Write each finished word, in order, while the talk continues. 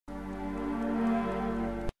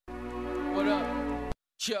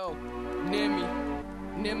Yo,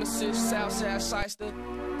 NEME, Nemesis, Southside Shyster.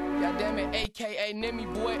 Goddamn it, AKA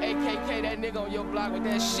NEME boy, AKK that nigga on your block with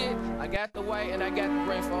that shit. I got the white and I got the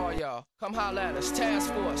brain for all y'all. Come holla at us,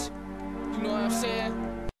 task force. You know what I'm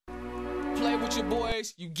saying? Play with your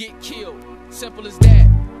boys, you get killed. Simple as that.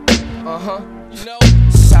 You know?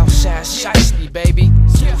 Southside Shiesty, baby.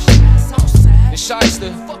 Yeah. The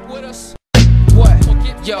Shyster. Fuck with us. What?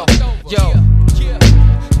 Yo.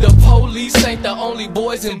 The police ain't the only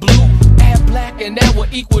boys in blue. Add black and that will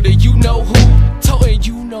equal to you know who. Toting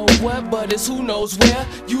you know what, but it's who knows where.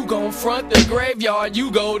 You gon' front the graveyard, you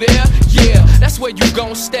go there. Yeah, that's where you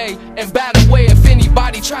gon' stay. And by the way, if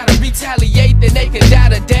anybody try to retaliate, then they can die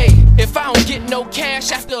today. If I don't get no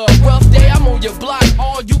cash after a rough day, I'm on your block,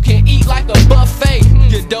 all you can eat like a buffet.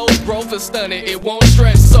 Your dose growth is stunning, it won't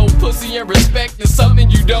stretch. So pussy and respect is something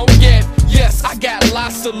you don't get. Yes, I got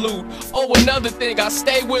lots of loot. Oh, another thing, I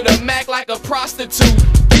stay with a Mac like a prostitute.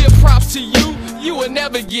 Give props to you, you will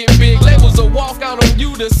never get big. Labels will walk out on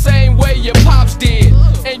you the same way your pops did.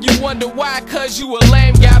 And you wonder why, cause you a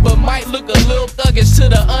lame guy, but might look a little thuggish to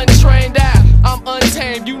the untrained eye. I'm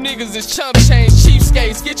untamed, you niggas is chump change,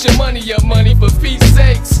 cheapskates. Get your money for Pete's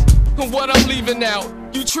sakes. And what I'm leaving out,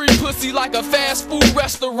 you treat pussy like a fast food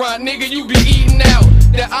restaurant, nigga, you be eating out.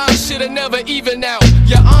 That aunt shit'll never even out.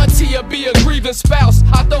 Your auntie'll be a grieving spouse.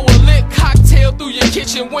 I throw a lit cocktail through your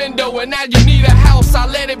kitchen window, and now you need a house. I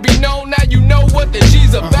let it be known, now you know what the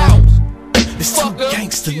G's about. It's too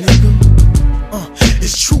gangsta, nigga.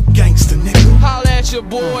 It's true gangsta, nigga. Holla at your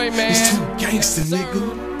boy, man. It's too gangsta,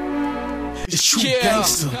 nigga. It's true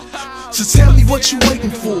gangsta. So tell me what you waiting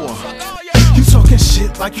for. You talking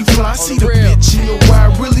shit like you fly, see the bitch in your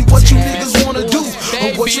wire. Really what you niggas wanna do,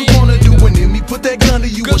 or what you wanna do. When NEME put that gun to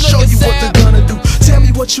you, I'll show you what they're gonna do. Tell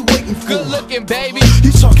me what you waiting for. Good looking, baby.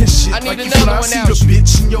 You talking shit like you fly, see the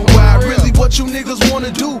bitch in your wire. Really what you niggas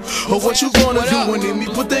wanna do, or what you gonna do. When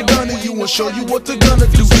NEME put that gun to you, and show you what they're gonna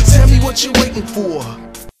do. Tell me what you waiting for.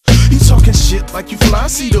 You talking shit like you fly,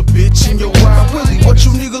 see the bitch in your wire. Really what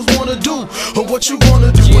you niggas wanna do, or what you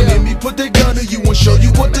gonna do. When NEME put that gun to you and show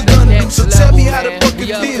you what they're gonna do. So tell me how the fuck it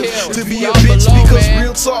feels to be a bitch, because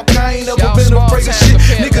real talk, I ain't never been afraid of shit.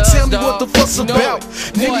 Nigga, tell me what the fuck's about.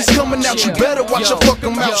 Niggas coming out, you better watch your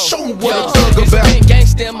fucking mouth. Show me what a thug about. It's been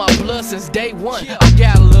gangsta in my blood since day one. I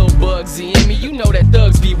got a little Bugsy in me, you know that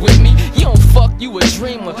thugs be with me. You don't fuck, you a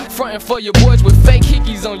dreamer, frontin' for your boys with fake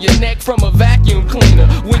hickeys on your neck from a vacuum cleaner.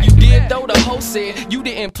 When you did though, the hoe said you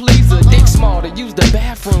didn't please her. Dick small to use the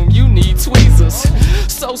bathroom, you need tweezers.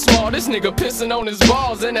 So small, this nigga pissing on his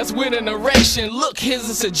balls, and that's with an erection. Look, here's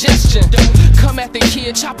a suggestion. Come at the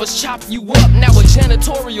kid, choppers chop you up. Now a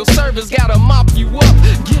janitorial service gotta mop you up.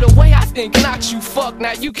 Get away, I think not you fuck.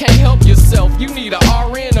 Now you can't help yourself, you need a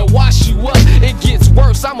RN to wash you up. It gets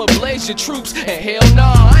worse, I'ma blaze your troops. And hell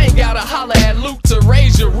nah, I ain't gotta holler at Luke to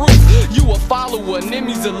raise your roof. You a follower,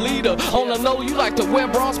 NEME's a leader. On the low, you like to wear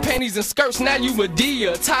bras, panties, and skirts. Now you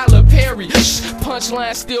Medea, Tyler Perry.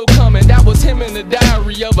 Punchline still coming, that was him in the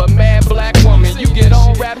diary of a mad black woman. You get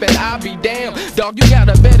on rapping, I'll be damned. Dog, you got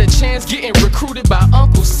a better chance getting recruited by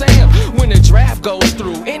Uncle Sam. When the draft goes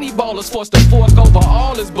through, any baller's forced to fork over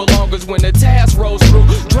all his belongings when the T.A.S.K rolls through.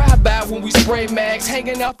 Drive by when we spray mags,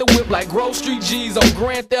 hanging out the whip like Grove Street G's on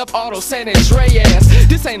Grand Theft Auto San Andreas.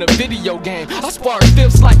 This ain't a video game, I spark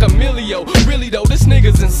fifths like Emilio. Really though, this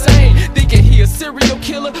nigga's insane, thinking he a serial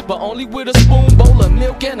killer, but only with a spoon, bowl of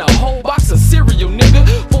milk, and a whole box of cereal,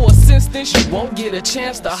 nigga. For a instance, you won't get a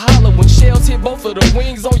chance to holler when shells hit both of the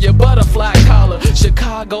wings on your butterfly collar.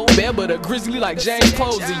 Chicago, bear, but a grizzly like James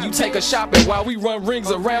Posey. You take a shopping while we run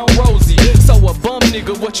rings around Rosie. So a bum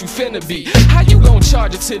nigga, what you finna be? How you gon'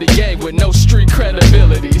 charge it to the gang with no street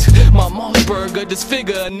credibility? My Mossberger,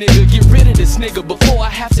 disfigure a nigga. Get rid of this nigga before I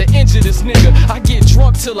have to injure this nigga. I get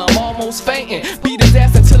drunk till I'm almost fainting. Beat his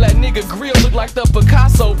ass until that nigga grill look like the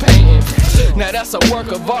Picasso painting. Now that's a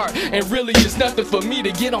work of art, and really it's nothing for me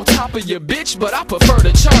to get on top of your bitch, but I prefer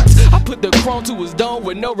the charts. I put the chrome to his dome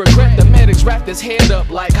with no regret. The medics wrapped his head up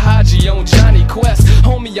like Haji on Johnny Quest.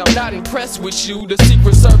 Homie, I'm not impressed with you. The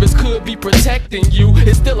Secret Service could be protecting you.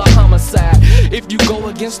 It's still a homicide if you go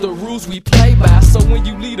against the rules we play by. So when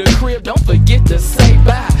you leave the crib, don't forget to say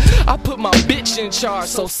bye. I put my bitch in charge,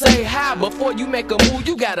 so say hi. Before you make a move,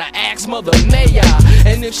 you gotta ask mother, may I?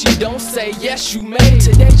 And if she don't say yes, you may.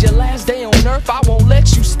 Today's your last day on earth, I won't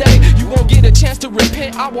let you stay. You won't get a chance to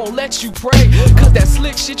repent, I won't let you pray. Cause that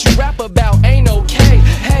slick shit you rap about ain't okay.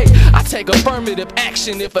 hey, I take affirmative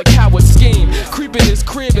action if a coward scheme. Creep in his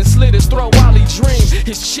crib and slit his throat while he dream.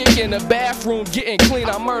 His chick in the bathroom getting clean.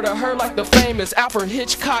 I murder her like the famous Alfred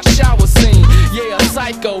Hitchcock shower scene. Yeah, a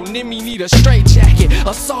psycho, NEME need a straight jacket,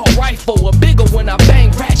 assault rifle, a bigger when I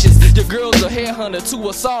bang ratchets. Your girl's a headhunter to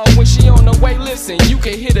a song when she on the way. Listen, you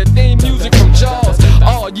can hear the theme music from Jaws.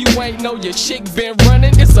 Oh, you ain't know your chick been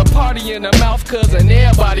running. It's a party in the mouth, cuz and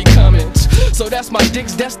everybody coming. So that's my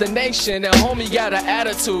dick's destination. And homie got an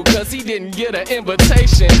attitude, cause he didn't get an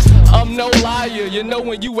invitation. I'm no liar, you know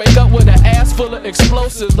when you wake up with an ass full of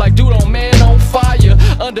explosives, like dude on man on fire,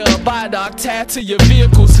 under a viaduct tied to your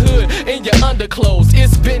vehicle's hood, in your underclothes.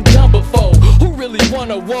 It's been done before. Who really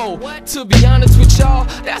wanna woe? To be honest with y'all,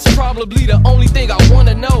 that's probably the only thing I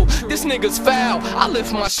wanna know. This nigga's foul. I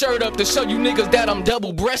lift my shirt up to show you niggas that I'm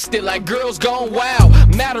double-breasted, like girls gone wild.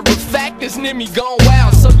 Matter of fact, this NEME gone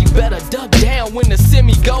wild, so you better duck down when the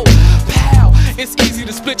semi go pow. It's easy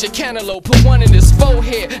to split your cantaloupe, put one in his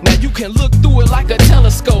forehead. Now you can look through it like a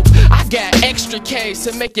telescope. I got extra K's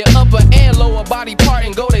to make your upper and lower body part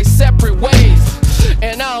and go their separate ways.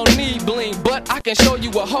 And I don't need bling, but I can show you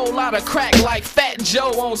a whole lot of crack like Fat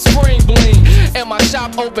Joe on Spring Bling. And my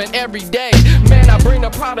shop open every day. Man, I bring the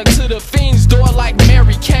product to the fiend's door like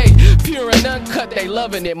Mary Kay. Pure and uncut, they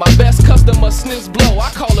loving it. My best customer sniffs blow. I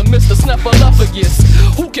call him Mr. Snuffleupagus.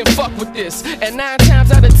 Who can fuck with this? And 9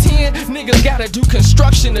 times out of 10, niggas gotta do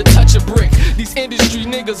construction to touch a brick. These industry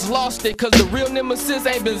niggas lost it, cause the real nemesis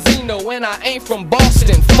ain't Benzino, and I ain't from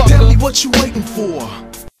Boston, fucker. Tell me what you waiting for.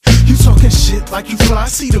 You talking shit like you fly,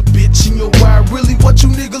 see the bitch in your eye. Really what you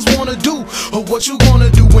niggas wanna do, or what you gonna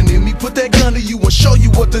do when NEME put that gun to you and show you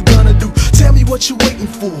what they're gonna do. Tell me what you waiting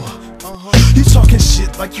for. You talking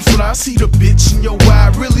shit like you fly, see the bitch in your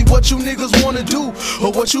eye. Really what you niggas wanna do,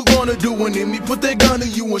 or what you gonna do when NEME put that gun to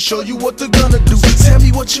you and show you what they're gonna do. Tell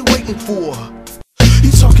me what you waiting for. You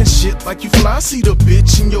talking shit like you fly, see the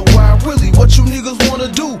bitch in your eye. Really what you niggas wanna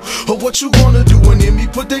do, or what you gonna do when NEME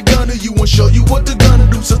put that gun to you and show you what they're gonna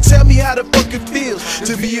do. So tell me how the fuck it feels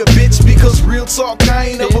to be a bitch, because real talk, I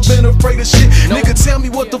ain't never been afraid of shit. Nigga, tell me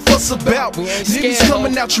what the fuss about. Niggas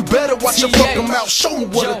coming out, you better watch your fucking mouth. Show me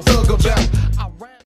what a thug about.